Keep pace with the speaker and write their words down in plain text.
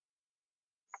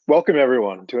Welcome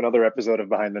everyone to another episode of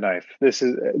Behind the Knife. This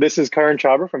is Karan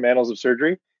Chhabra from Annals of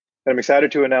Surgery, and I'm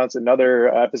excited to announce another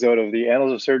episode of the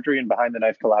Annals of Surgery and Behind the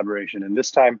Knife collaboration. And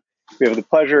this time we have the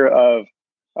pleasure of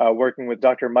working with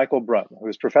Dr. Michael Brunt, who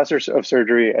is Professor of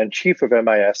Surgery and Chief of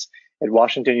MIS at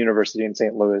Washington University in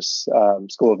St. Louis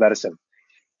School of Medicine.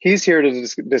 He's here to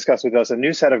discuss with us a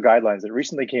new set of guidelines that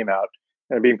recently came out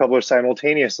and are being published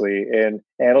simultaneously in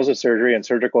Annals of Surgery and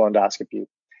Surgical Endoscopy.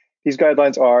 These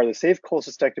guidelines are the Safe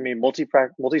Cholecystectomy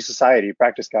Multi-Society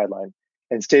Practice Guideline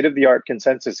and State-of-the-Art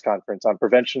Consensus Conference on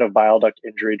Prevention of Bile Duct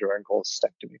Injury During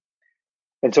Cholecystectomy.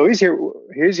 And so he's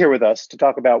here with us to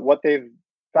talk about what they've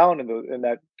found in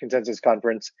that consensus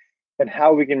conference and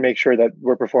how we can make sure that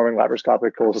we're performing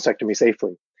laparoscopic cholecystectomy safely.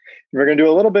 And we're going to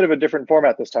do a little bit of a different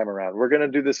format this time around. We're going to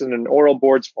do this in an oral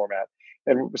boards format,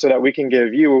 and so that we can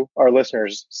give you, our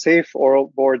listeners, safe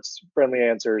oral boards friendly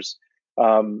answers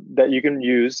that you can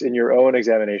use in your own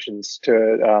examinations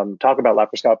to talk about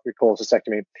laparoscopic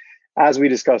cholecystectomy as we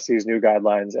discuss these new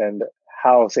guidelines and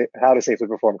how to safely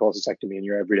perform cholecystectomy in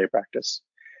your everyday practice.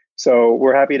 So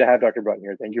we're happy to have Dr. Brunt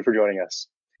here. Thank you for joining us.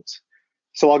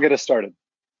 So I'll get us started.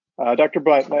 Dr.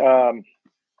 Brunt,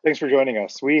 thanks for joining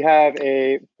us. We have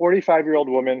a 45-year-old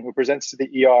woman who presents to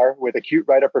the ER with acute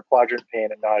right upper quadrant pain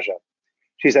and nausea.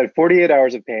 She's had 48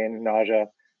 hours of pain, nausea,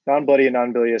 non-bloody and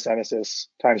non-bilious emesis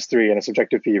times 3, and a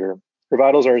subjective fever. Her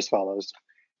vitals are as follows.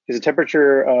 She has a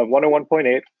temperature of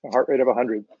 101.8, a heart rate of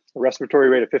 100, a respiratory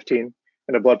rate of 15,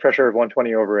 and a blood pressure of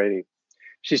 120 over 80.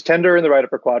 She's tender in the right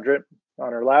upper quadrant.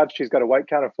 On her labs, she's got a white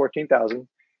count of 14,000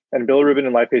 and bilirubin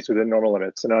and lipase within normal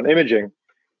limits. And on imaging,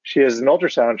 she has an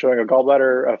ultrasound showing a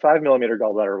 5mm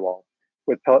gallbladder wall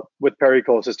with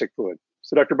pericholecystic fluid.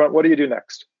 So Dr. Brunt, what do you do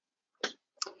next?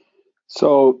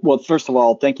 So, well, first of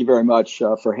all, thank you very much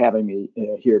for having me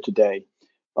here today.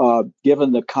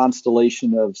 Given the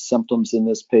constellation of symptoms in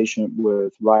this patient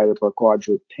with right upper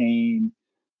quadrant pain,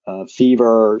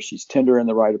 fever, she's tender in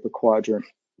the right upper quadrant,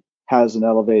 has an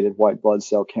elevated white blood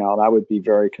cell count, I would be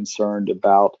very concerned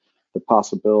about the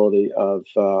possibility of,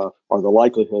 or the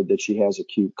likelihood that she has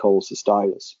acute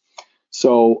cholecystitis.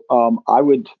 So I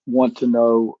would want to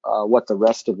know what the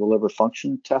rest of the liver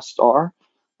function tests are.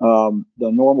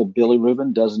 The normal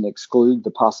bilirubin doesn't exclude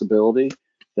the possibility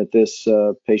that this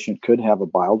patient could have a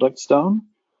bile duct stone,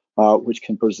 which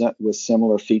can present with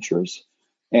similar features.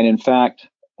 And in fact,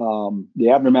 the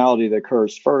abnormality that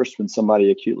occurs first when somebody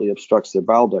acutely obstructs their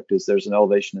bile duct is there's an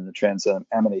elevation in the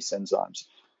transaminase enzymes.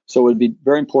 So it would be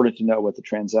very important to know what the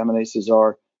transaminases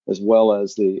are, as well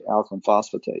as the alkaline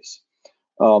phosphatase.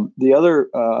 The other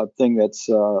thing that's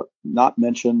not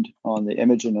mentioned on the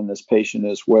imaging in this patient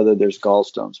is whether there's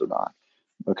gallstones or not,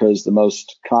 because the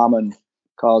most common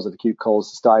cause of acute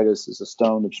cholecystitis is a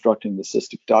stone obstructing the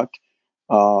cystic duct.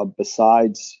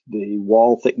 Besides the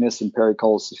wall thickness and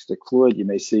pericholecystic fluid, you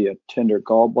may see a tender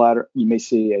gallbladder. You may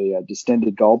see a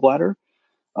distended gallbladder.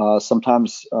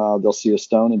 Sometimes they'll see a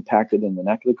stone impacted in the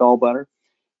neck of the gallbladder.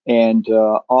 And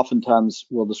oftentimes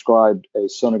we'll describe a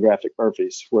sonographic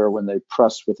Murphy's, where when they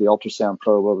press with the ultrasound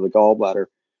probe over the gallbladder,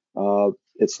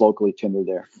 it's locally tender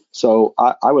there. So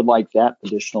I would like that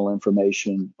additional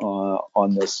information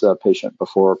on this patient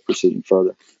before proceeding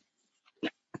further.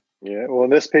 Yeah, well,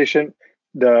 in this patient,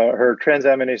 her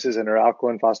transaminases and her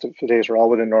alkaline phosphatase are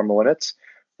all within normal limits,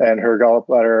 and her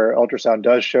gallbladder ultrasound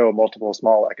does show multiple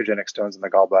small echogenic stones in the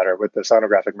gallbladder with the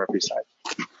sonographic Murphy's side.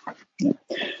 Yeah.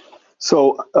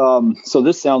 So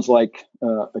this sounds like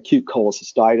acute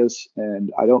cholecystitis,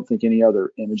 and I don't think any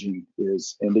other imaging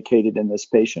is indicated in this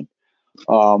patient.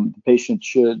 The patient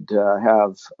should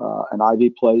have an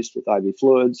IV placed with IV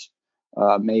fluids,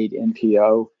 made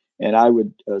NPO, and I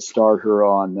would start her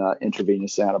on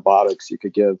intravenous antibiotics. You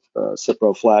could give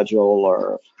ciproflagyl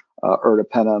or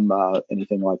ertapenem,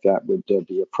 anything like that would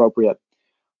be appropriate.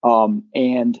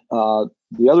 And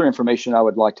the other information I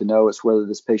would like to know is whether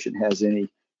this patient has any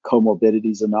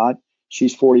comorbidities or not.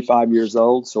 She's 45 years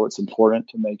old, so it's important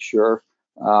to make sure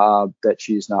that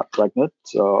she's not pregnant.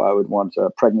 So I would want a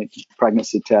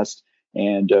pregnancy test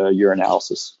and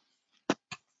urinalysis.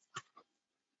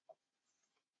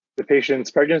 The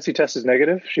patient's pregnancy test is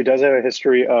negative. She does have a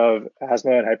history of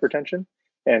asthma and hypertension,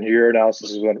 and her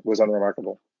urinalysis was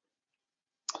unremarkable.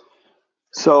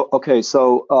 So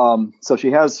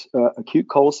she has acute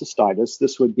cholecystitis.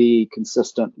 This would be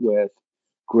consistent with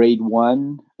grade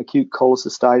 1 acute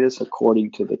cholecystitis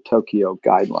according to the Tokyo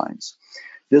guidelines.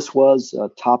 This was a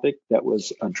topic that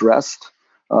was addressed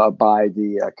by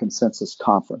the consensus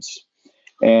conference.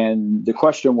 And the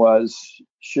question was,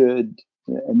 should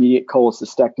immediate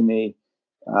cholecystectomy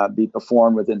be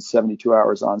performed within 72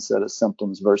 hours onset of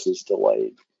symptoms versus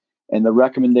delayed? And the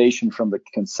recommendation from the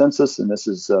consensus, and this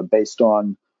is based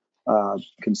on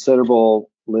considerable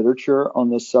literature on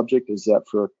this subject, is that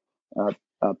for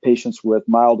patients with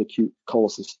mild acute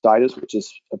cholecystitis, which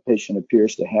is a patient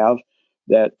appears to have,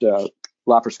 that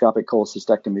laparoscopic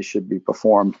cholecystectomy should be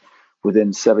performed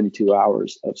within 72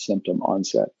 hours of symptom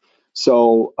onset.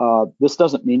 So this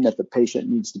doesn't mean that the patient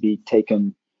needs to be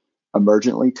taken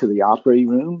emergently to the operating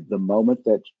room the moment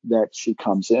that she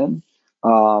comes in.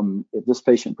 If this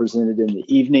patient presented in the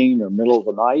evening or middle of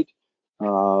the night,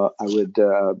 I would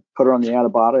put her on the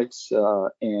antibiotics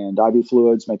and IV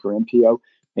fluids, make her MPO,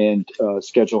 and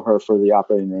schedule her for the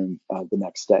operating room the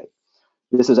next day.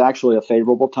 This is actually a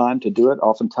favorable time to do it.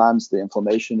 Oftentimes the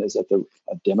inflammation is at the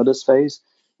edematous phase,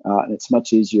 and it's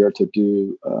much easier to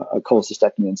do a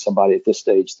cholecystectomy in somebody at this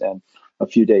stage than a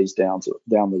few days down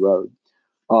the road.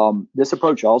 This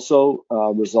approach also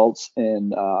results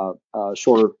in a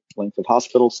shorter length of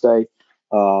hospital stay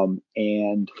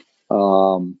and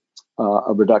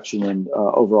a reduction in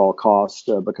overall cost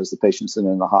because the patient's in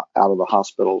and out of the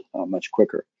hospital much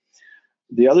quicker.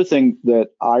 The other thing that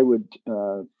I would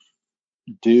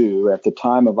do at the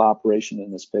time of operation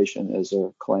in this patient is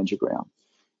a cholangiogram.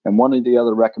 And one of the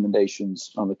other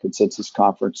recommendations on the consensus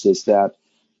conference is that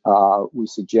we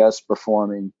suggest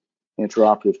performing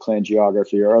intraoperative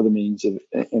cholangiography or other means of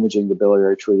imaging the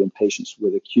biliary tree in patients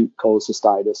with acute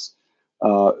cholecystitis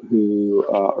who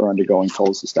are undergoing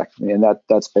cholecystectomy. And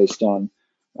that's based on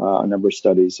a number of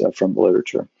studies from the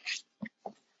literature.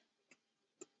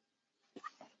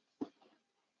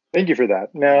 Thank you for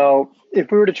that. Now,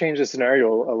 if we were to change the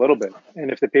scenario a little bit,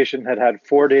 and if the patient had had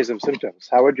 4 days of symptoms,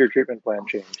 how would your treatment plan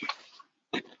change?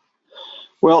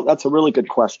 Well, that's a really good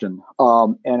question.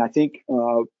 And I think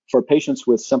for patients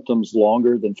with symptoms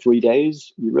longer than 3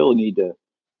 days, you really need to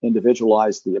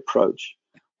individualize the approach.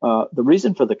 The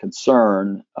reason for the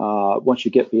concern, once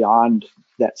you get beyond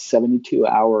that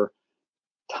 72-hour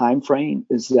time frame,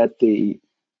 is that the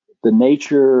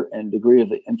nature and degree of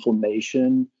the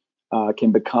inflammation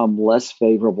can become less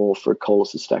favorable for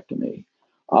cholecystectomy.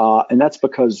 And that's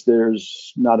because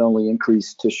there's not only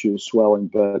increased tissue swelling,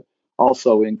 but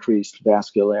also increased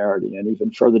vascularity. And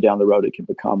even further down the road, it can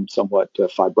become somewhat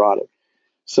fibrotic.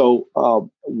 So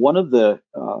one of the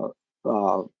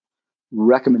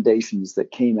recommendations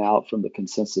that came out from the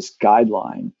consensus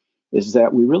guideline is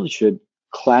that we really should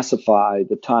classify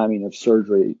the timing of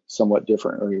surgery somewhat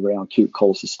differently around acute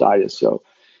cholecystitis. So,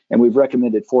 and we've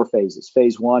recommended 4 phases.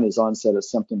 Phase 1 is onset of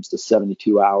symptoms to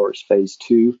 72 hours. Phase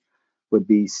 2 would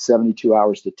be 72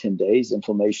 hours to 10 days.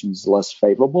 Inflammation is less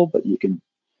favorable, but you can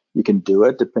do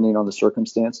it depending on the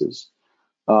circumstances.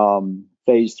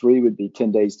 Phase 3 would be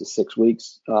 10 days to 6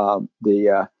 weeks.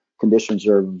 The conditions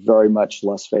are very much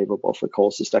less favorable for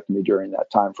cholecystectomy during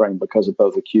that time frame because of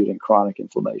both acute and chronic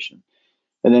inflammation.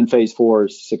 And then phase 4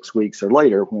 is 6 weeks or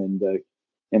later, when the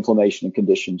inflammation and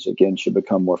conditions again should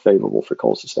become more favorable for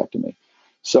cholecystectomy.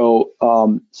 So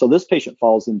this patient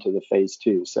falls into the phase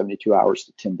 2, 72 hours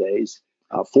to 10 days.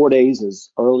 4 days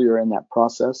is earlier in that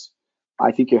process.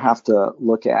 I think you have to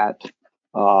look at,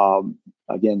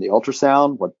 again, the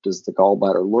ultrasound. What does the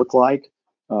gallbladder look like?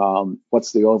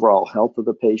 What's the overall health of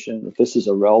the patient? If this is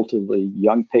a relatively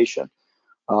young patient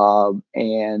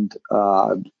and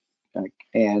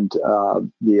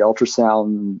the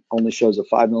ultrasound only shows a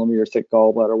 5 millimeter thick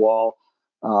gallbladder wall,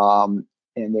 and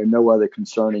there are no other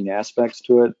concerning aspects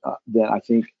to it, then I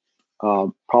think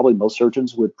probably most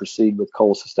surgeons would proceed with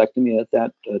cholecystectomy at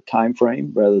that time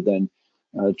frame rather than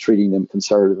treating them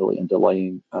conservatively and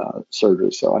delaying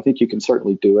surgery. So I think you can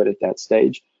certainly do it at that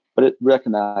stage, but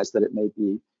recognize that it may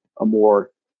be a more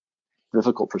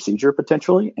difficult procedure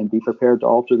potentially, and be prepared to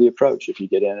alter the approach if you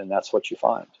get in and that's what you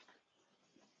find.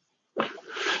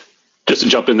 Just to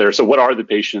jump in there, so what are the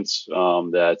patients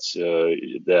that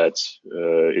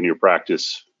in your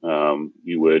practice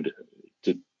you would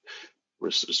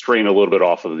strain a little bit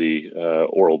off of the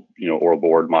oral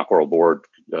board, mock oral board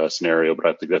scenario, but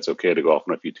I think that's okay to go off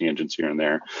on a few tangents here and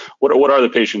there. What are the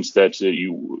patients that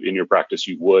you in your practice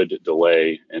you would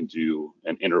delay and do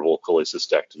an interval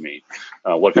cholecystectomy?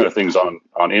 What kind of things on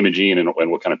imaging and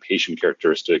what kind of patient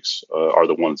characteristics are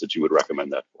the ones that you would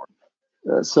recommend that for?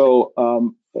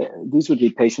 These would be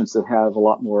patients that have a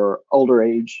lot more older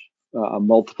age,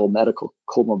 multiple medical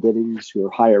comorbidities, who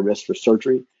are higher risk for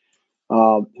surgery,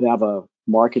 who have a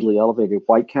markedly elevated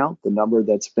white count. The number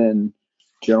that's been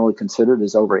generally considered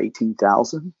is over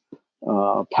 18,000.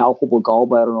 Palpable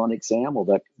gallbladder on exam,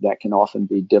 well, that can often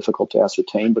be difficult to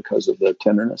ascertain because of the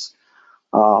tenderness,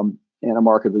 and a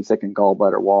markedly thickened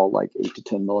gallbladder wall, like 8 to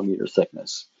 10 millimeter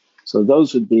thickness. So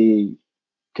those would be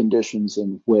conditions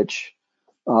in which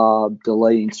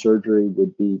delaying surgery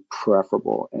would be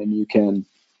preferable. And you can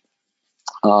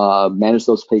manage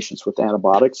those patients with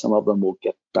antibiotics. Some of them will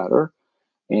get better.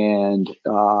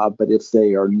 But if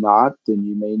they are not, then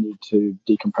you may need to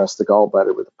decompress the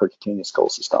gallbladder with a percutaneous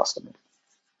cholecystostomy.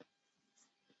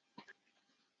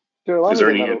 To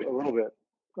elaborate on that a little bit.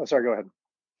 Oh, sorry, go ahead.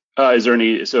 Is there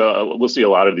any? So we'll see a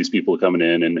lot of these people coming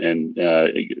in and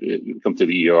come to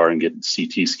the ER and get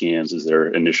CT scans as their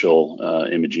initial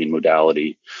imaging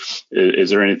modality. Is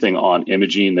there anything on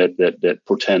imaging that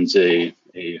portends a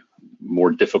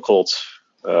more difficult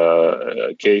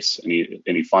case?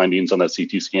 Any findings on that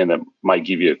CT scan that might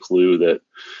give you a clue that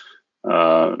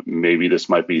maybe this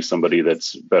might be somebody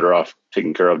that's better off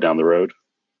taken care of down the road?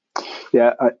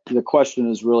 Yeah, the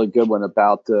question is a really good one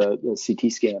about the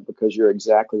CT scan, because you're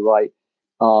exactly right.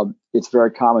 It's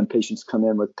very common patients come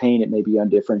in with pain. It may be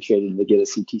undifferentiated, and they get a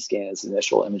CT scan as an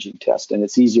initial imaging test. And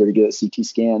it's easier to get a CT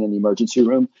scan in the emergency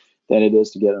room than it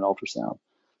is to get an ultrasound.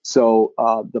 So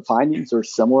the findings are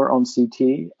similar on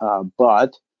CT,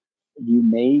 but you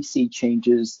may see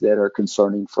changes that are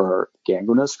concerning for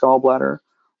gangrenous gallbladder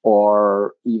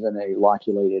or even a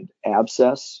loculated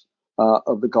abscess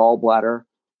of the gallbladder.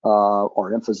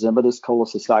 Or emphysematous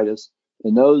cholecystitis.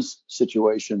 In those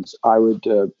situations, I would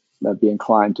be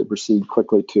inclined to proceed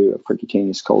quickly to a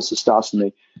percutaneous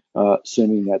cholecystostomy,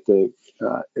 assuming that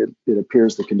it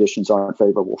appears the conditions aren't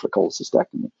favorable for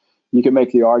cholecystectomy. You can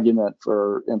make the argument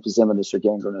for emphysematous or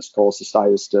gangrenous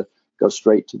cholecystitis to go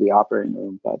straight to the operating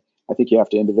room, but I think you have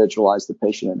to individualize the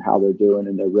patient and how they're doing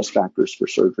and their risk factors for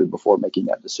surgery before making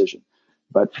that decision.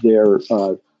 But they're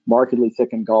markedly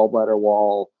thickened gallbladder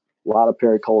wall, a lot of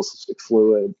pericholecystic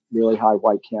fluid, really high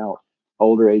white count,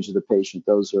 older age of the patient.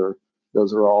 Those are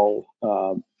all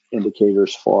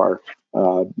indicators for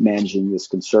managing this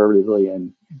conservatively,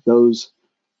 and those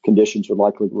conditions would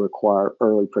likely require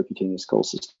early percutaneous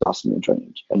cholecystostomy and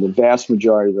drainage. And the vast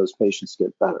majority of those patients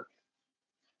get better.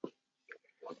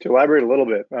 To elaborate a little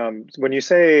bit, when you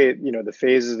say the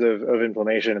phases of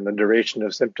inflammation and the duration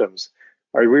of symptoms,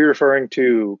 are we referring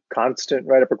to constant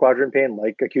right upper quadrant pain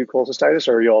like acute cholecystitis,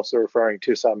 or are you also referring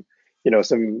to some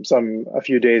a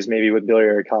few days maybe with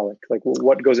biliary colic? Like,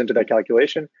 what goes into that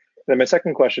calculation? And then my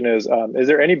second question is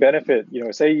there any benefit,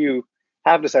 say you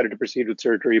have decided to proceed with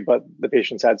surgery, but the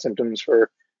patient's had symptoms for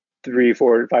 3,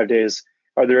 4, 5 days.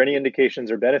 Are there any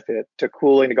indications or benefit to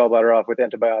cooling the gallbladder off with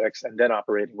antibiotics and then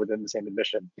operating within the same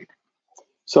admission?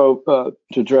 So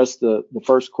to address the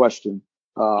first question,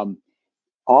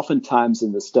 oftentimes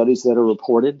in the studies that are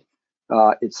reported,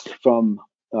 it's from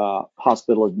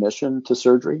hospital admission to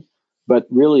surgery, but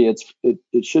really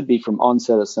it should be from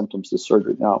onset of symptoms to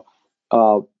surgery. Now,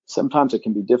 sometimes it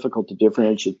can be difficult to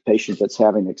differentiate a patient that's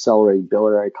having accelerated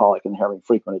biliary colic and having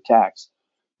frequent attacks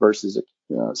versus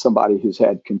somebody who's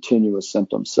had continuous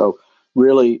symptoms. So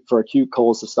really, for acute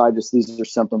cholecystitis, these are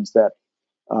symptoms that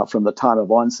from the time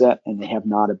of onset, and they have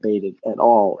not abated at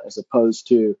all, as opposed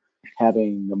to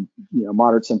having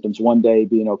moderate symptoms one day,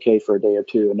 being okay for a day or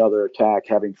two, another attack,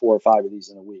 having 4 or 5 of these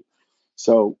in a week.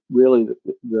 So really,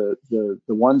 the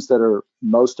ones that are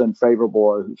most unfavorable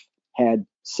are who've had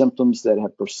symptoms that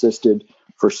have persisted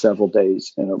for several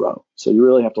days in a row. So you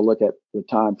really have to look at the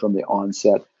time from the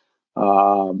onset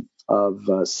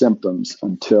of symptoms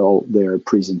until their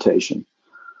presentation.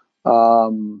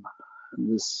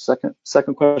 The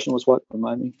second question was what?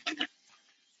 Remind me.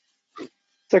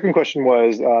 Second question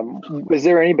was, is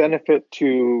there any benefit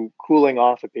to cooling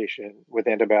off a patient with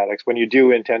antibiotics when you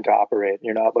do intend to operate?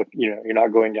 You're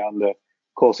not going down the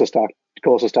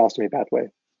cholecystostomy pathway.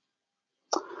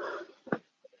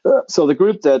 So the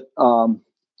group that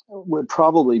would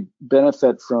probably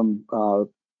benefit from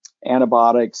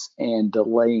antibiotics and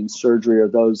delaying surgery are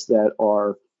those that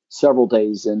are several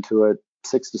days into it,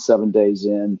 6 to 7 days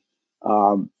in.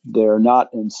 They're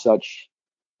not in such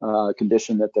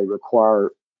condition that they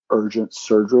require urgent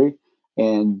surgery.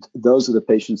 And those are the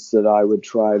patients that I would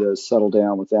try to settle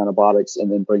down with antibiotics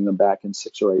and then bring them back in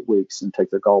 6 or 8 weeks and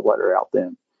take their gallbladder out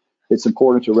then. It's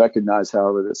important to recognize,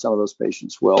 however, that some of those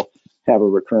patients will have a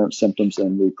recurrent symptoms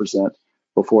and represent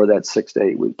before that 6 to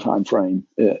 8 week time frame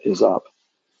is up.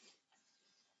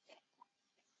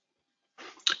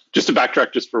 Just to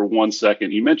backtrack just for 1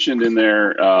 second, you mentioned in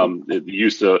there the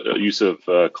use of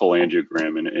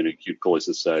cholangiogram in acute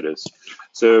cholecystitis.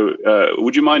 So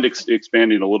would you mind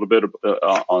expanding a little bit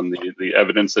on the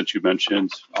evidence that you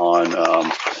mentioned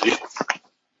on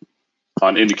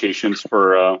indications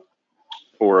for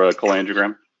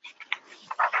cholangiogram?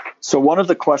 So one of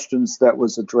the questions that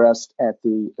was addressed at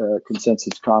the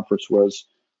consensus conference was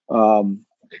the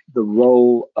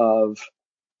role of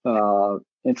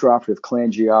intraoperative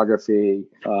cholangiography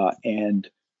and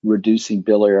reducing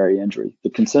biliary injury. The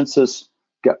consensus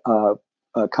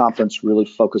conference really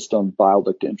focused on bile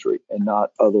duct injury and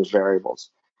not other variables.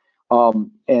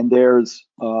 And there's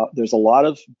a lot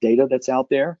of data that's out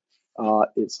there.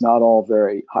 It's not all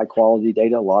very high quality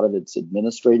data. A lot of it's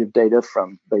administrative data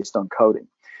based on coding.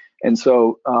 And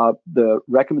so the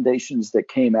recommendations that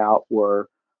came out were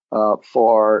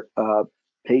for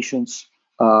patients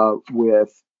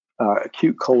with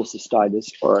acute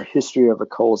cholecystitis or a history of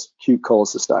acute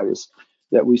cholecystitis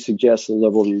that we suggest the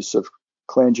liberal use of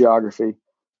cholangiography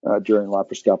during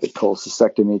laparoscopic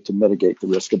cholecystectomy to mitigate the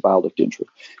risk of bile duct injury.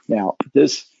 Now,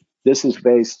 this is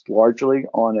based largely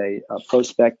on a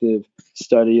prospective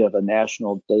study of a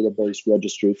national database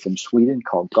registry from Sweden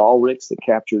called GALRIX that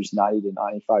captures 90 to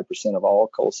 95% of all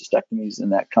cholecystectomies in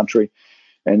that country.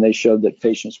 And they showed that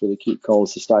patients with acute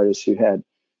cholecystitis who had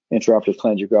intraoperative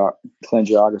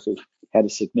cholangiography had a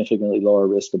significantly lower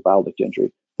risk of bile duct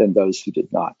injury than those who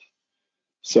did not.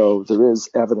 So there is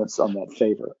evidence on that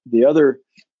favor. The other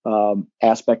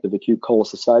aspect of acute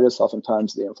cholecystitis,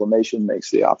 oftentimes the inflammation makes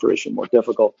the operation more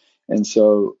difficult. And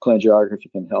so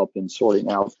cholangiography can help in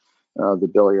sorting out the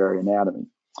biliary anatomy.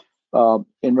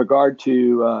 In regard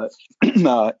to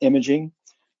imaging,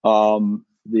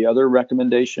 the other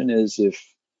recommendation is if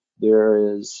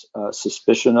there is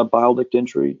suspicion of bile duct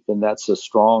injury, then that's a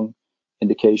strong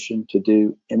indication to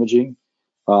do imaging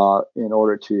in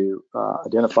order to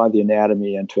identify the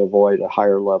anatomy and to avoid a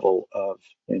higher level of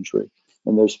injury.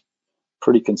 And there's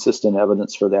pretty consistent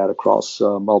evidence for that across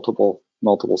multiple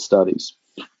studies.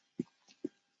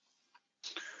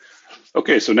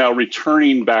 Okay, so now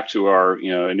returning back to our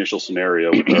initial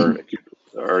scenario with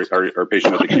our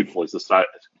patient with acute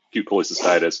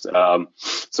cholecystitis.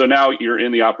 So now you're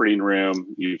in the operating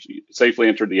room, you've safely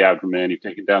entered the abdomen, you've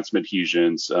taken down some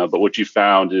adhesions, but what you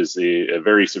found is a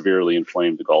very severely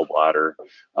inflamed gallbladder,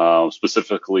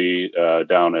 specifically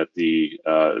down at the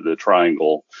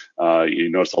triangle. You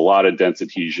notice a lot of dense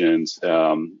adhesions.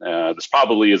 This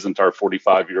probably isn't our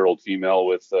 45-year-old female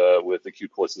with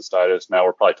acute cholecystitis. Now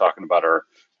we're probably talking about our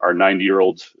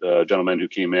 90-year-old gentleman who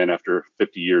came in after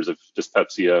 50 years of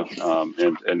dyspepsia,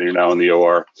 and they're now in the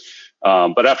OR.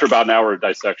 But after about an hour of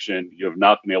dissection, you have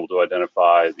not been able to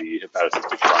identify the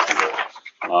hepatocystic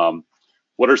triangle.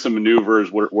 What are some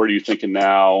maneuvers? What are you thinking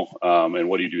now? And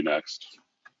what do you do next?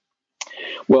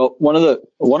 Well, one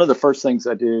of the first things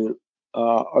I do,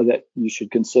 or that you should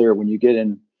consider when you get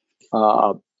in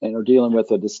and are dealing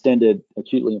with a distended,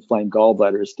 acutely inflamed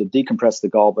gallbladder, is to decompress the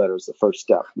gallbladder as the first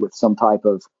step with some type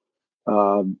of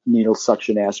needle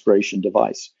suction aspiration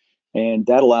device. And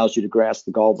that allows you to grasp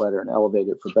the gallbladder and elevate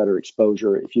it for better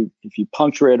exposure. If you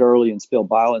puncture it early and spill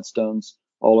bile and stones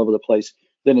all over the place,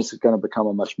 then it's going to become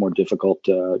a much more difficult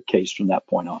case from that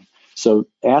point on. So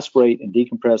aspirate and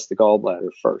decompress the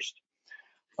gallbladder first.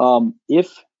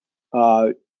 If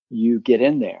you get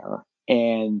in there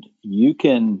and you've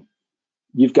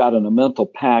got an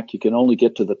omental pack, you can only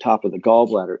get to the top of the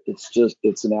gallbladder.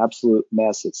 It's an absolute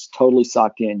mess. It's totally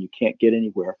socked in. You can't get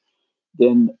anywhere.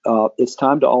 Then it's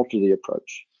time to alter the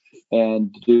approach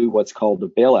and do what's called the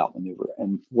bailout maneuver.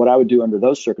 And what I would do under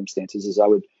those circumstances is I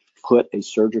would put a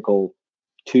surgical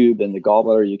tube in the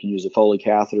gallbladder. You can use a Foley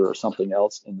catheter or something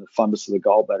else in the fundus of the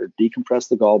gallbladder, decompress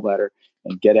the gallbladder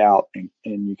and get out. And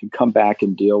you can come back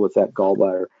and deal with that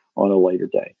gallbladder on a later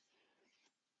day.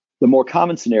 The more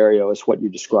common scenario is what you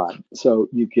described. So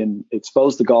you can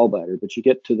expose the gallbladder, but you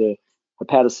get to the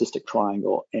hepatocystic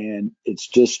triangle and it's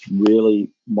just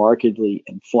really markedly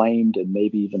inflamed and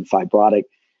maybe even fibrotic,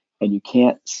 and you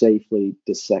can't safely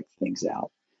dissect things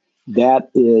out. That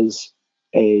is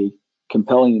a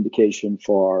compelling indication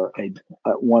for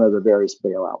one of the various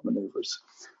bailout maneuvers.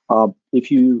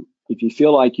 If you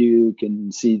feel like you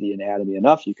can see the anatomy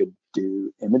enough, you could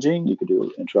do imaging, you could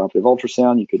do intraoperative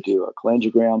ultrasound, you could do a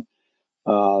cholangiogram,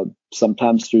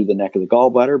 sometimes through the neck of the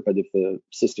gallbladder, but if the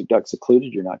cystic duct's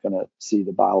occluded, you're not going to see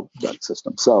the bile duct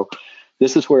system. So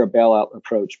this is where a bailout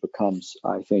approach becomes,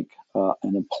 I think,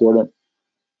 an important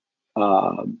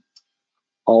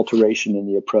alteration in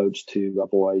the approach to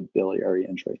avoid biliary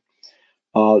injury.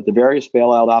 The various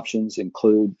bailout options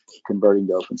include converting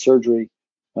to open surgery,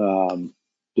 doing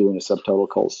a subtotal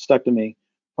cholecystectomy,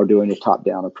 or doing a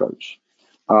top-down approach.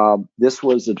 This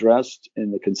was addressed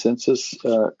in the consensus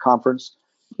conference.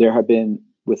 There have been,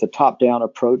 with a top-down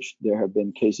approach, there have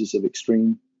been cases of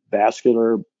extreme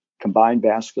combined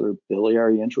vascular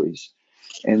biliary injuries.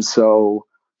 And so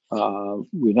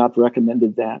we've not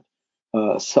recommended that.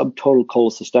 Subtotal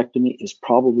cholecystectomy is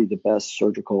probably the best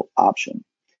surgical option.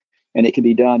 And it can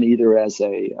be done either as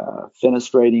a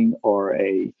fenestrating or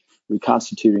a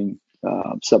reconstituting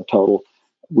subtotal.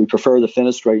 We prefer the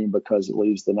fenestrating because it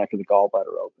leaves the neck of the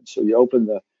gallbladder open. So you open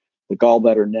the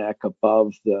gallbladder neck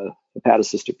above the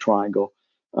hepatocystic triangle.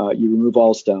 You remove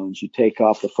all stones. You take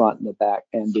off the front and the back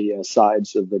and the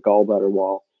sides of the gallbladder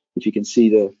wall. If you can see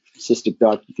the cystic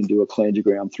duct, you can do a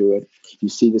cholangiogram through it. If you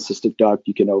see the cystic duct,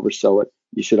 you can oversew it.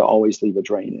 You should always leave a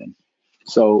drain in.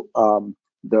 So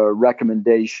the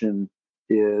recommendation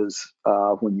is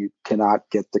when you cannot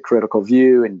get the critical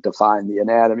view and define the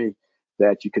anatomy,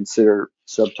 that you consider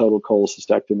subtotal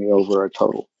cholecystectomy over a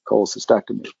total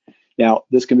cholecystectomy. Now,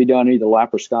 this can be done either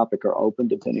laparoscopic or open,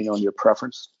 depending on your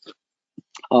preference.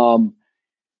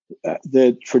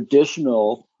 The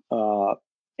traditional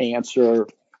answer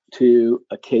to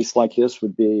a case like this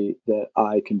would be that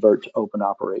I convert to open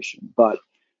operation. But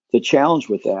the challenge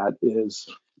with that is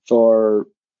for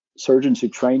surgeons who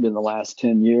trained in the last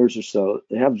 10 years or so,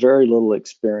 they have very little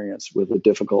experience with a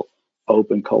difficult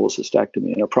open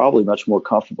cholecystectomy and are probably much more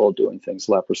comfortable doing things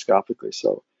laparoscopically.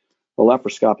 So a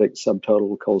laparoscopic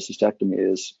subtotal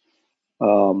cholecystectomy is,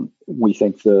 we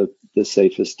think, the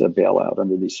safest bailout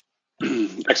under these.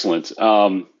 Excellent.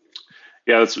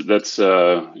 Yeah, that's.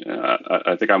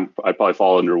 I think I probably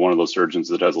fall under one of those surgeons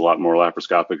that has a lot more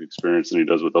laparoscopic experience than he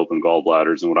does with open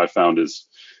gallbladders. And what I found is,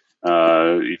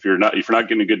 if you're not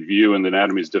getting a good view and the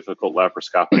anatomy is difficult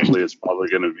laparoscopically,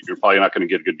 you're probably not going to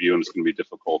get a good view, and it's going to be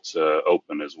difficult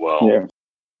open as well. Yeah.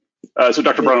 So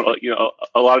Dr. Brown,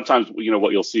 a lot of times,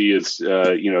 what you'll see is,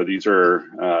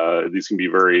 these can be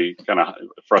very kind of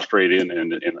frustrating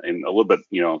and a little bit,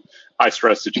 high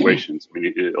stress situations. I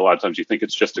mean, a lot of times you think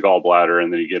it's just a gallbladder,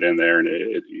 and then you get in there and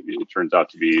it turns out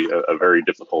to be a very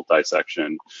difficult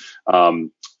dissection.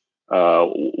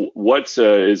 What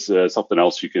is something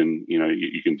else you can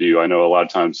do? I know a lot of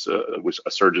times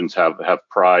surgeons have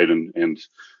pride and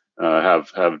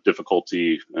have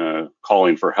difficulty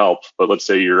calling for help. But let's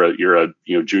say you're a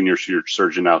junior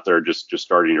surgeon out there just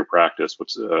starting your practice.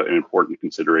 What's an important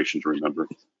consideration to remember?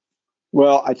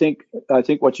 Well, I think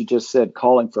what you just said,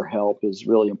 calling for help, is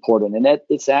really important, and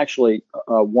it's actually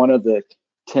one of the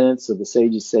tenets of the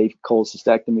SAGES Safe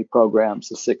Cholecystectomy programs,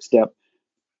 the 6-step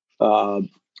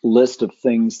list of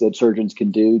things that surgeons can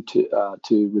do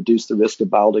to reduce the risk of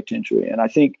bile duct injury. And I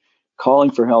think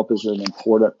calling for help is an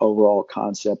important overall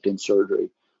concept in surgery.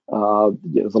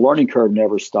 The learning curve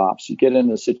never stops. You get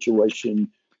in a situation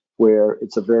where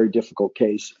it's a very difficult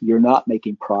case. You're not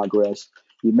making progress.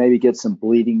 You maybe get some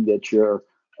bleeding that's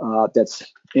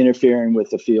interfering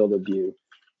with the field of view,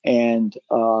 and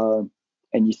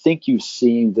you think you've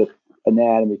seen the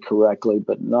anatomy correctly,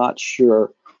 but not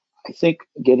sure. I think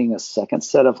getting a second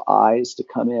set of eyes to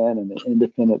come in and an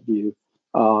independent view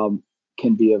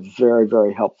can be a very,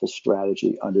 very helpful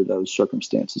strategy under those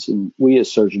circumstances. And we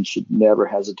as surgeons should never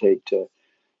hesitate to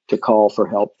call for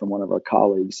help from one of our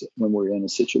colleagues when we're in a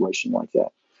situation like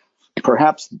that.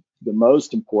 Perhaps the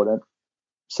most important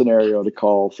scenario to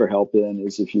call for help in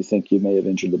is if you think you may have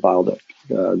injured the bile duct.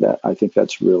 I think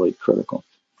that's really critical.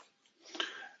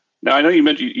 Now, I know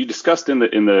you discussed in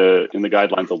the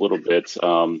guidelines a little bit,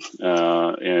 and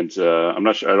I'm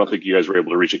not sure. I don't think you guys were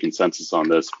able to reach a consensus on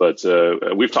this, but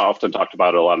we've often talked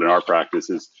about it a lot in our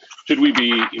practices. Should we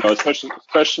be,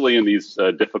 especially in these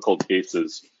difficult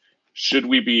cases, should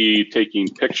we be taking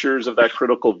pictures of that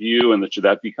critical view, and should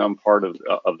that become part of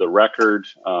the record?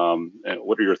 And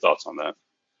what are your thoughts on that?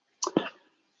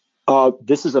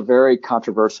 This is a very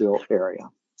controversial area.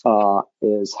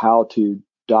 Is how to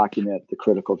document the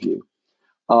critical view.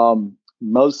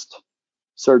 Most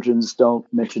surgeons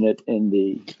don't mention it in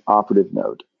the operative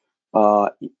note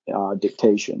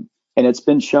dictation, and it's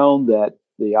been shown that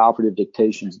the operative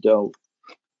dictations don't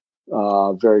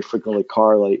very frequently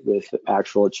correlate with the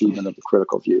actual achievement of the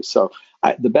critical view. So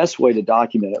the best way to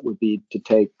document it would be to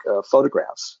take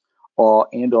photographs or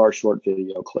a short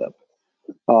video clip.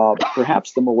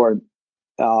 Perhaps the more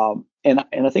and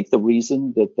I think the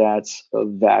reason that that's of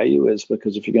value is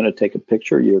because if you're going to take a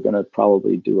picture, you're going to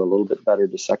probably do a little bit better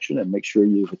dissection and make sure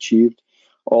you've achieved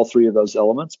all three of those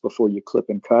elements before you clip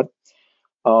and cut.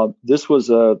 There was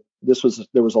a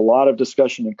lot of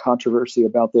discussion and controversy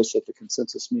about this at the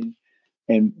consensus meeting,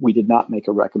 and we did not make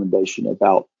a recommendation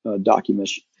about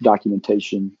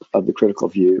documentation of the critical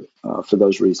view for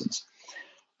those reasons.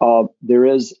 There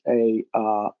is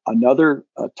another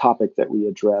topic that we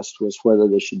addressed was whether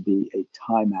there should be a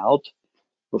timeout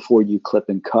before you clip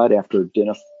and cut after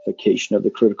identification of the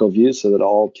critical view, so that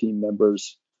all team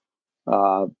members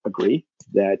agree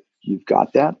that you've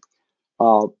got that.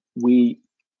 The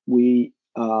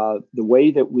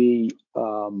way that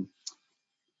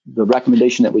the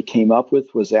recommendation that we came up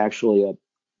with was actually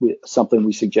something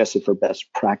we suggested for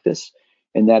best practice,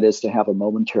 and that is to have a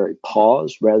momentary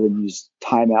pause rather than use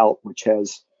timeout, which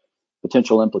has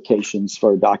potential implications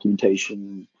for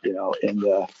documentation,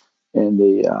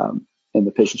 in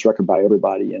the patient's record by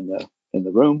everybody in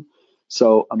the room.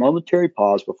 So a momentary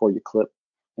pause before you clip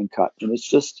and cut, and it's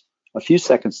just a few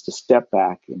seconds to step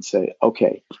back and say,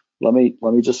 okay, let me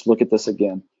just look at this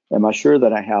again. Am I sure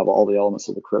that I have all the elements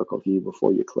of the critical view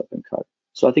before you clip and cut?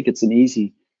 So I think it's an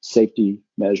easy safety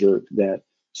measure that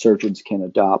surgeons can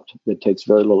adopt that takes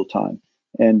very little time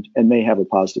and may have a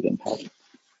positive impact.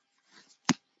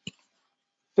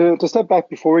 To step back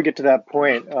before we get to that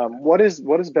point, what is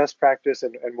best practice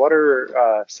and what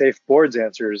are safe board's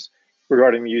answers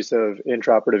regarding the use of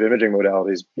intraoperative imaging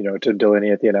modalities, to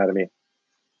delineate the anatomy?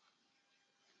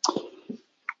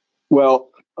 Well,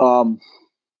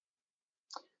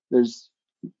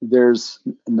 there's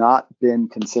not been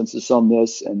consensus on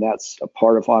this, and that's a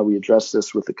part of why we address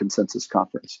this with the consensus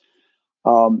conference.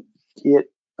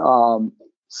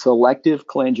 Selective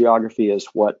cholangiography is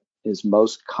what is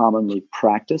most commonly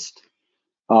practiced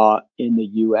in the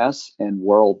U.S. and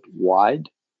worldwide.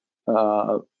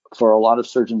 For a lot of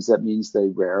surgeons, that means they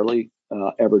rarely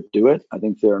ever do it. I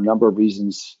think there are a number of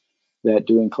reasons that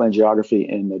doing cholangiography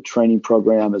in the training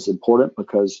program is important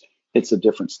because it's a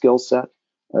different skill set.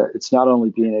 It's not only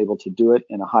being able to do it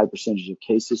in a high percentage of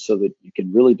cases so that you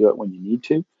can really do it when you need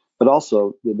to, but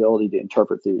also the ability to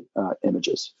interpret the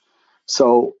images.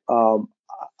 So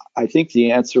I think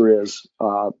the answer is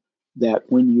that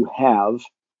when you have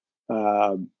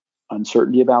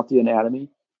uncertainty about the anatomy,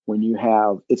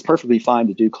 it's perfectly fine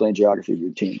to do cholangiography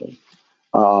routinely,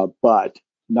 but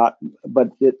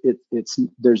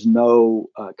there's no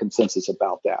consensus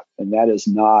about that, and that is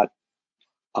not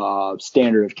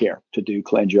standard of care to do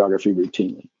cholangiography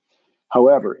routinely.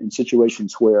 However, in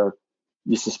situations where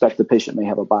you suspect the patient may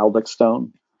have a bile duct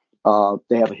stone,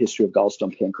 they have a history of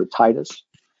gallstone pancreatitis,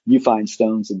 you find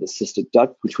stones in the cystic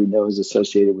duct, which we know is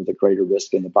associated with a greater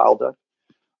risk in the bile duct,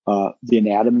 the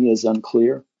anatomy is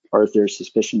unclear, or if there's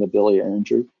suspicion of biliary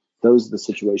injury, those are the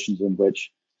situations in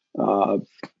which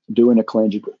doing a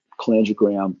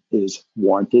cholangiogram is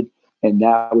warranted, and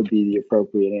that would be the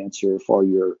appropriate answer for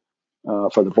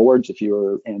the boards if you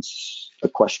were answer a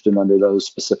question under those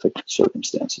specific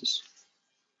circumstances.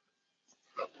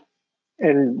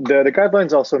 And the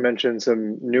guidelines also mention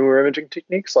some newer imaging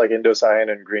techniques like indocyanine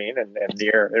and green and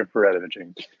near infrared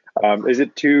imaging. Is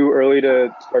it too early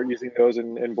to start using those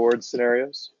in board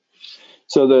scenarios?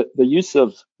 So the use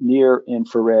of near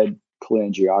infrared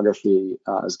cholangiography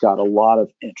has got a lot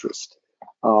of interest.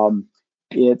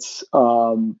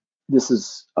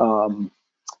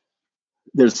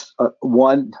 There's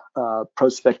one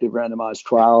prospective randomized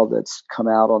trial that's come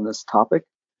out on this topic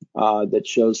that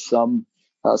shows some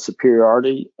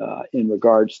superiority in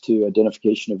regards to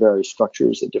identification of various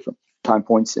structures at different time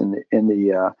points in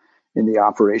the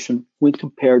operation when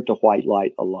compared to white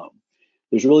light alone.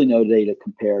 There's really no data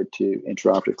compared to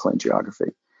intraoperative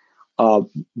cholangiography.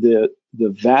 The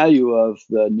value of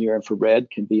the near infrared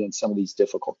can be in some of these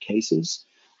difficult cases.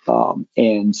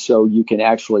 And so you can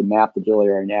actually map the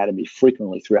biliary anatomy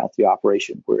frequently throughout the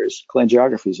operation, whereas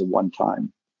cholangiography is a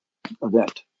one-time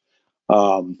event.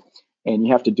 And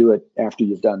you have to do it after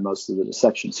you've done most of the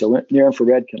dissection. So near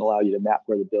infrared can allow you to map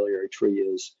where the biliary tree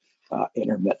is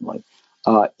intermittently.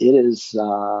 It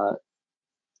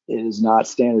is not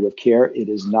standard of care. It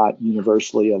is not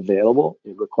universally available.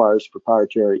 It requires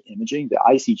proprietary imaging. The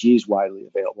ICG is widely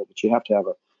available, but you have to have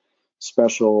a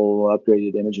special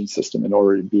upgraded imaging system in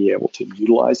order to be able to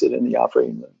utilize it in the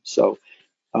operating room. So,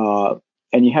 you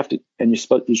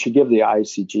should give the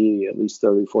ICG at least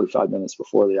 30, 45 minutes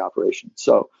before the operation.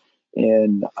 So,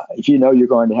 if you know you're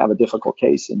going to have a difficult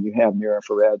case and you have near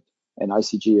infrared and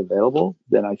ICG available,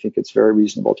 then I think it's very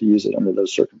reasonable to use it under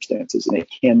those circumstances, and it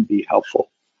can be helpful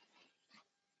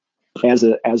as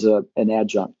an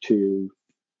adjunct to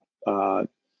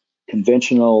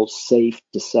conventional safe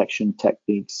dissection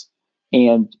techniques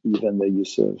and even the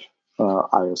use of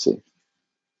IOC.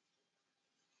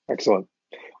 Excellent.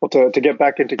 Well, to get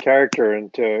back into character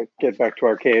and to get back to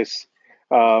our case,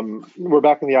 we're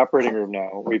back in the operating room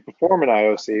now. We perform an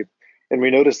IOC, and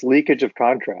we notice leakage of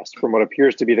contrast from what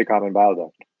appears to be the common bile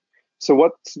duct. So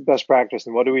what's best practice,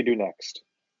 and what do we do next?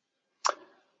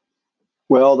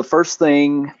 Well, the first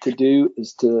thing to do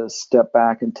is to step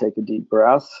back and take a deep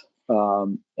breath. Your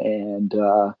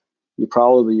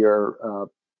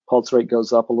pulse rate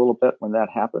goes up a little bit when that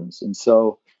happens. And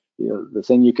so the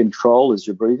thing you control is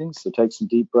your breathing. So take some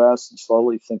deep breaths and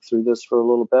slowly think through this for a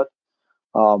little bit.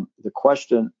 The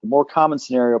more common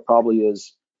scenario probably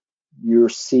is you're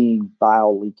seeing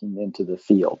bile leaking into the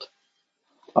field.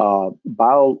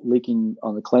 Bile leaking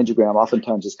on the cholangiogram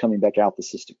oftentimes is coming back out the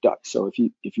cystic duct. So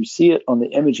if you see it on the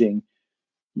imaging,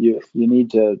 you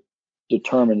need to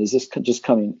determine, is this just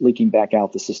leaking back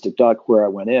out the cystic duct where I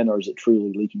went in, or is it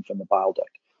truly leaking from the bile duct?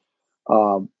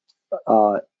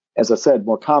 As I said,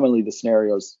 more commonly the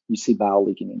scenarios you see bile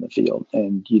leaking in the field,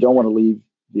 and you don't want to leave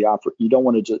the you don't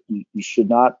want to you should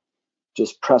not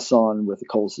just press on with a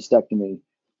cholecystectomy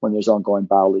when there's ongoing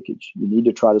bile leakage. You need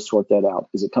to try to sort that out.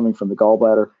 Is it coming from the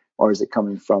gallbladder, or is it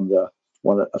coming from the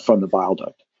bile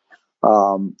duct?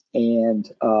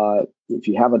 If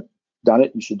you haven't done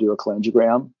it, you should do a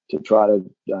cholangiogram to try to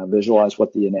visualize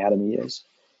what the anatomy is.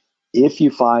 If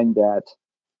you find that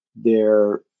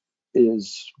there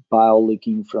is bile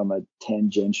leaking from a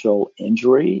tangential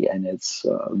injury and it's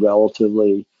a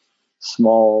relatively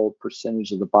small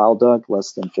percentage of the bile duct,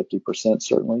 less than 50%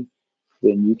 certainly,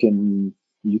 then you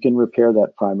can repair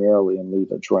that primarily and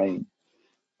leave a drain.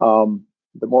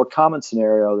 The more common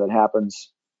scenario that happens,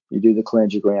 you do the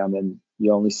cholangiogram and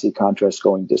you only see contrast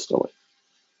going distally.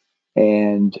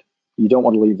 And you don't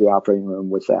want to leave the operating room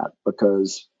with that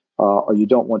because, or you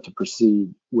don't want to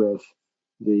proceed with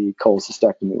the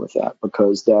cholecystectomy with that,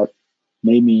 because that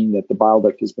may mean that the bile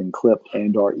duct has been clipped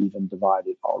and or even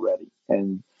divided already.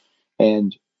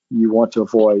 And you want to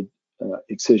avoid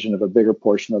excision of a bigger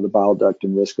portion of the bile duct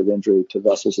and risk of injury to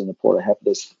vessels in the porta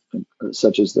hepatis,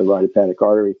 such as the right hepatic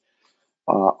artery,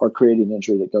 or creating an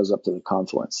injury that goes up to the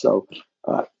confluence. So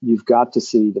you've got to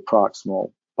see the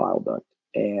proximal bile duct.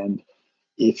 And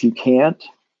if you can't,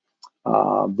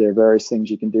 there are various things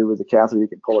you can do with the catheter. You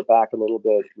can pull it back a little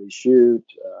bit, reshoot,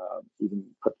 even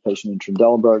put the patient in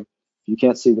Trendelenburg. If you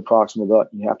can't see the proximal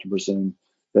duct, you have to presume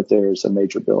that there's a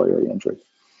major biliary injury.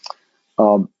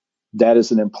 That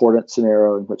is an important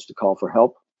scenario in which to call for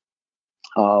help.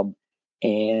 And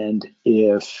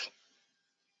if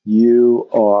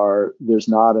there's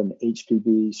not an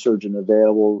HPB surgeon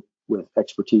available with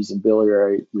expertise in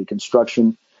biliary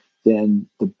reconstruction, then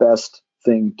the best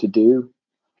thing to do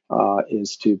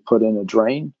is to put in a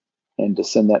drain and to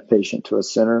send that patient to a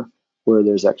center where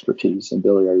there's expertise in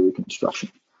biliary reconstruction.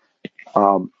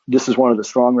 This is one of the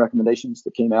strong recommendations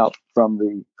that came out from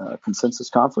the consensus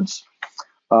conference.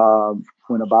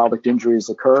 When a bile duct injury has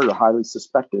occurred or highly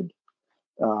suspected,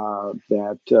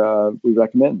 that we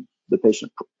recommend the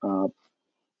patient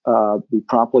be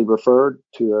promptly referred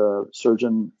to a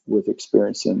surgeon with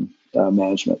experience in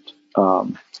management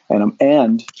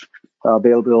and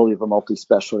availability of a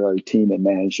multi-specialty team in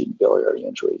managing biliary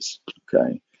injuries.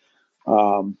 Okay.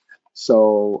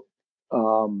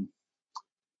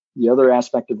 The other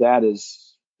aspect of that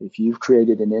is if you've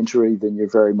created an injury, then you're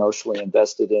very emotionally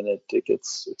invested in it.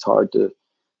 It's hard to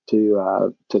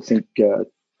think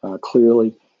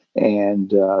clearly,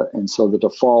 and so the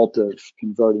default of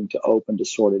converting to open to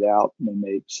sort it out may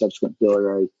make subsequent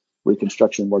biliary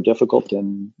reconstruction more difficult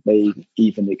and may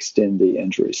even extend the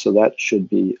injury. So that should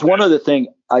be one other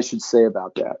thing I should say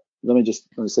about that. Let me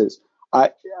say this.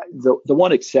 The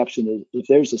one exception is if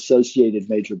there's associated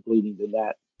major bleeding, then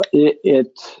that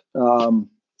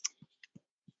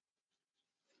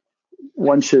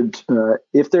one should,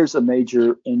 if there's a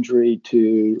major injury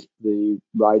to the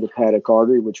right hepatic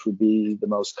artery, which would be the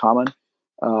most common,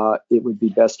 it would be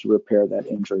best to repair that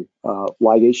injury.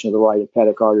 Ligation of the right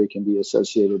hepatic artery can be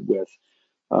associated with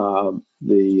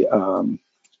the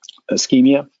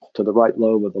ischemia to the right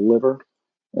lobe of the liver,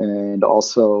 and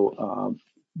also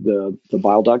the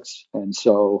bile ducts, and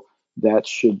so that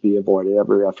should be avoided.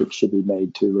 Every effort should be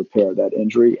made to repair that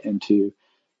injury and to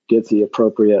get the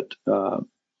appropriate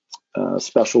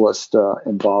specialist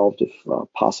involved, if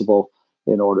possible,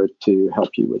 in order to help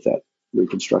you with that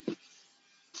reconstruction.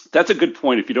 That's a good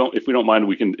point. If we don't mind,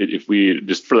 we can, if we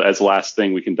just as last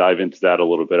thing, we can dive into that a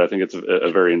little bit. I think it's a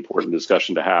very important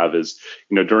discussion to have. Is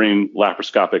during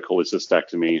laparoscopic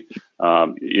cholecystectomy,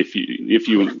 if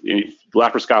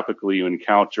laparoscopically you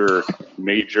encounter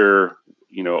major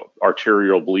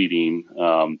arterial bleeding,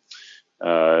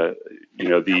 the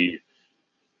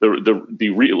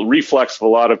reflex of a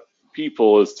lot of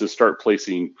people is to start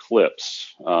placing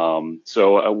clips.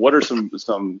 So what are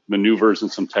some maneuvers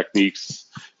and some techniques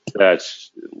that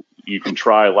you can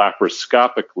try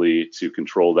laparoscopically to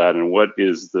control that, and what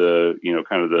is the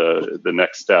kind of the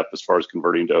next step as far as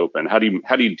converting to open? How do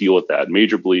you deal with that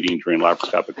major bleeding during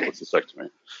laparoscopic cholecystectomy?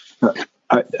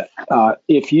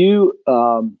 If you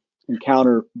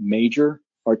encounter major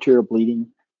arterial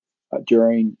bleeding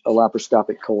during a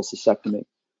laparoscopic cholecystectomy,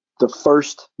 the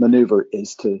first maneuver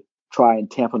is to try and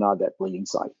tamponade that bleeding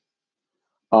site.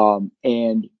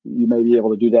 And you may be able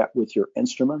to do that with your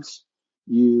instruments.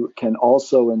 You can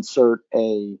also insert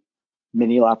a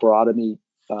mini laparotomy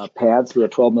pad through a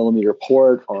 12 millimeter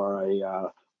port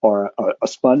or a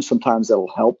sponge, sometimes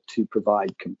that'll help to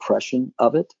provide compression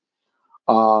of it,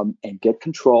 and get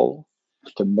control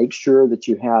to make sure that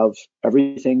you have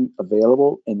everything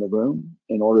available in the room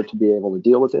in order to be able to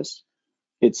deal with this.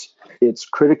 It's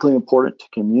critically important to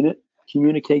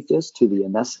communicate this to the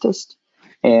anesthetist.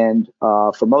 And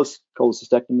for most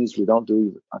cholecystectomies, we don't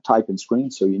do a type and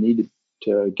screen, so you need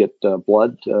to get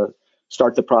blood to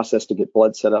start the process to get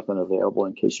blood set up and available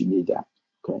in case you need that.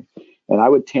 Okay, and I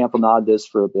would tamponade this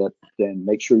for a bit, then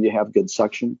make sure you have good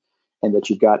suction and that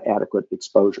you've got adequate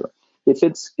exposure. If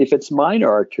it's minor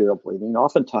arterial bleeding,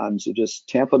 oftentimes you just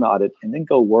tamponade it and then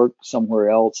go work somewhere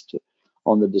else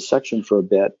on the dissection for a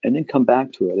bit and then come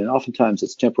back to it. And oftentimes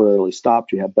it's temporarily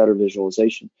stopped. You have better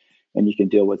visualization and you can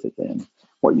deal with it then.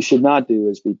 What you should not do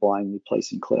is be blindly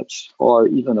placing clips or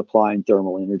even applying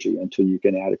thermal energy until you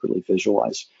can adequately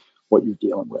visualize what you're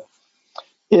dealing with.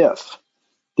 If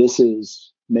this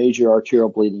is major arterial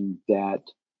bleeding that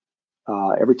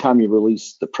every time you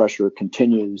release, the pressure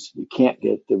continues, you can't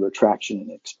get the retraction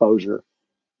and exposure,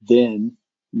 then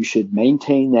you should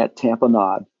maintain that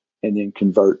tamponade and then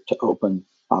convert to open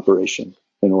operation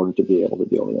in order to be able to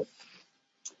deal with it.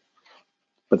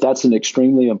 But that's an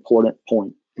extremely important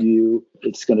point.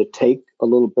 It's going to take a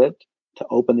little bit to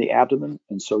open the abdomen,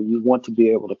 and so you want to be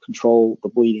able to control the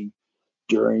bleeding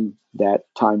during that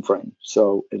time frame.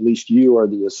 So at least you or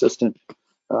the assistant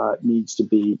needs to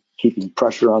be keeping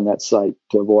pressure on that site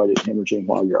to avoid it hemorrhaging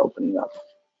while you're opening up.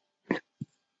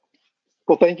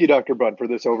 Well, thank you, Dr. Brunt, for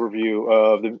this overview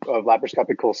of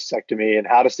laparoscopic cholecystectomy and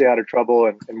how to stay out of trouble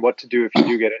and what to do if you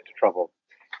do get into trouble.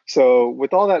 So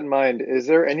with all that in mind, is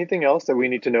there anything else that we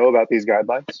need to know about these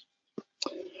guidelines?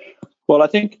 Well, I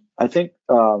think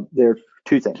there are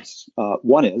two things.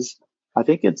 One is, I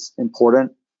think it's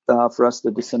important for us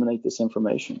to disseminate this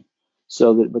information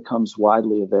so that it becomes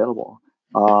widely available.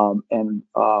 And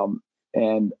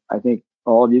I think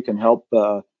all of you can help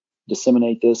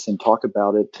disseminate this and talk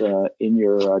about it in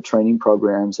your training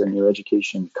programs and your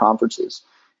education conferences.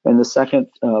 And the second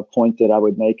point that I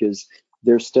would make is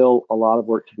there's still a lot of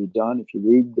work to be done. If you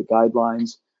read the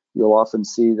guidelines, you'll often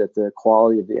see that the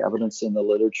quality of the evidence in the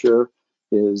literature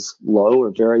is low or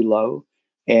very low.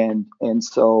 And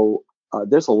so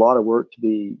there's a lot of work to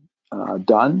be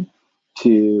done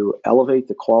to elevate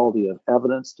the quality of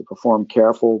evidence, to perform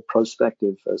careful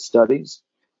prospective studies.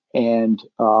 And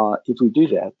if we do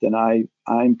that, then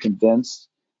I'm convinced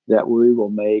that we will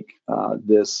make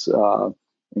this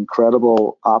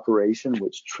incredible operation,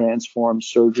 which transforms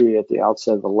surgery at the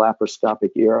outset of the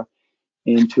laparoscopic era,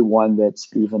 into one that's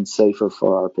even safer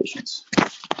for our patients.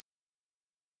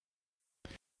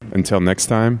 Until next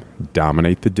time,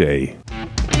 dominate the day.